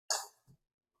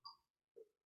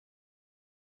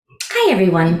Hi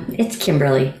everyone, it's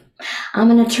Kimberly.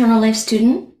 I'm an eternal life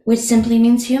student, which simply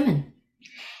means human.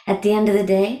 At the end of the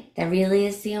day, that really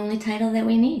is the only title that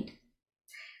we need.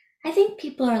 I think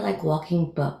people are like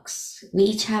walking books. We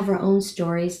each have our own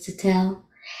stories to tell,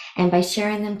 and by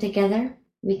sharing them together,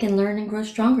 we can learn and grow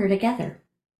stronger together.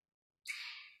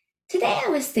 Today I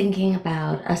was thinking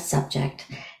about a subject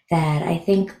that I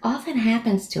think often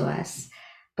happens to us,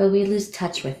 but we lose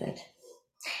touch with it.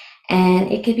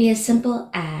 And it could be as simple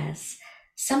as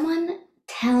someone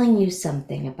telling you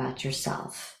something about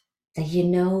yourself that you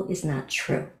know is not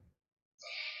true.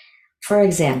 For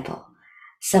example,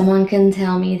 someone can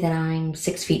tell me that I'm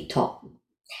 6 feet tall,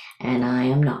 and I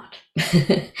am not.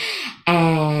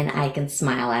 And I can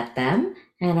smile at them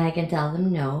and I can tell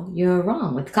them, no, you're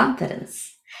wrong with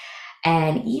confidence.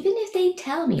 And even if they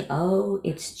tell me, oh,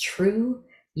 it's true,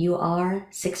 you are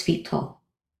 6 feet tall,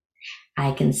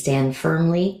 I can stand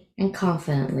firmly and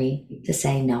confidently to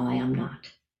say, no, I am not.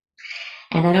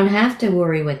 And I don't have to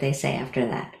worry what they say after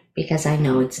that because I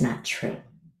know it's not true.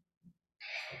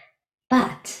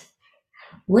 But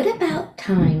what about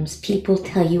times people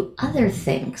tell you other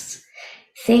things?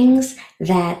 Things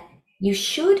that you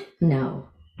should know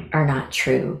are not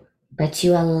true, but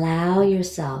you allow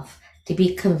yourself to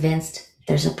be convinced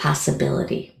there's a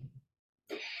possibility.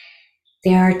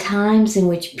 There are times in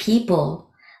which people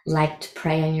like to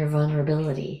prey on your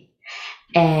vulnerability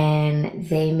and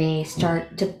they may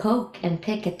start to poke and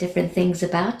pick at different things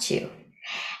about you.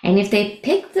 And if they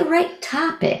pick the right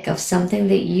topic of something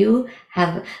that you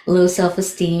have low self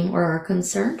esteem or are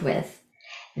concerned with,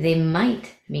 they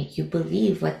might make you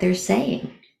believe what they're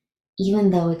saying,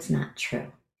 even though it's not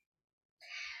true.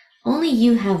 Only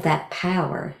you have that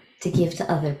power to give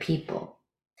to other people.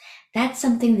 That's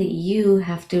something that you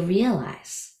have to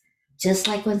realize. Just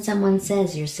like when someone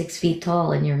says you're 6 feet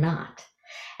tall and you're not,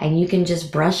 and you can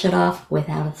just brush it off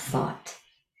without a thought.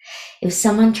 If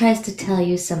someone tries to tell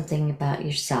you something about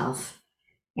yourself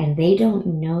and they don't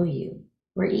know you,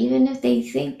 or even if they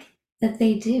think that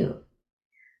they do,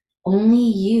 only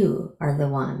you are the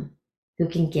one who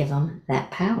can give them that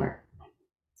power.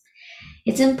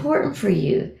 It's important for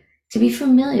you to be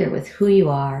familiar with who you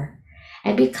are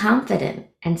and be confident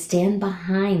and stand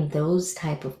behind those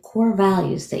type of core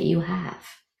values that you have.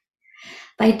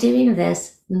 By doing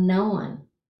this, no one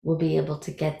will be able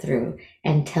to get through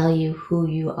and tell you who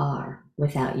you are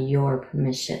without your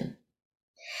permission.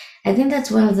 I think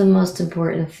that's one of the most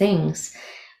important things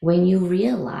when you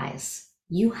realize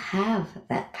you have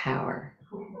that power.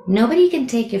 Nobody can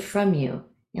take it from you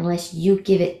unless you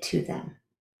give it to them.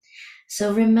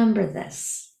 So remember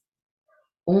this.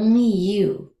 Only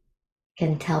you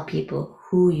can tell people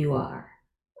who you are.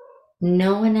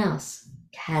 No one else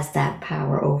has that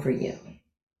power over you.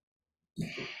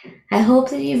 I hope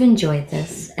that you've enjoyed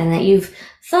this and that you've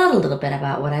thought a little bit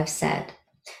about what I've said.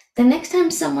 The next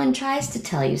time someone tries to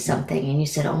tell you something and you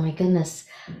said, oh my goodness,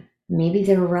 maybe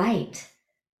they're right.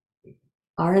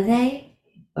 Are they?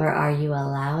 Or are you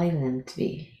allowing them to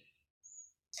be?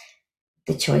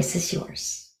 The choice is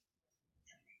yours.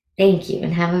 Thank you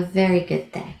and have a very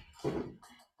good day.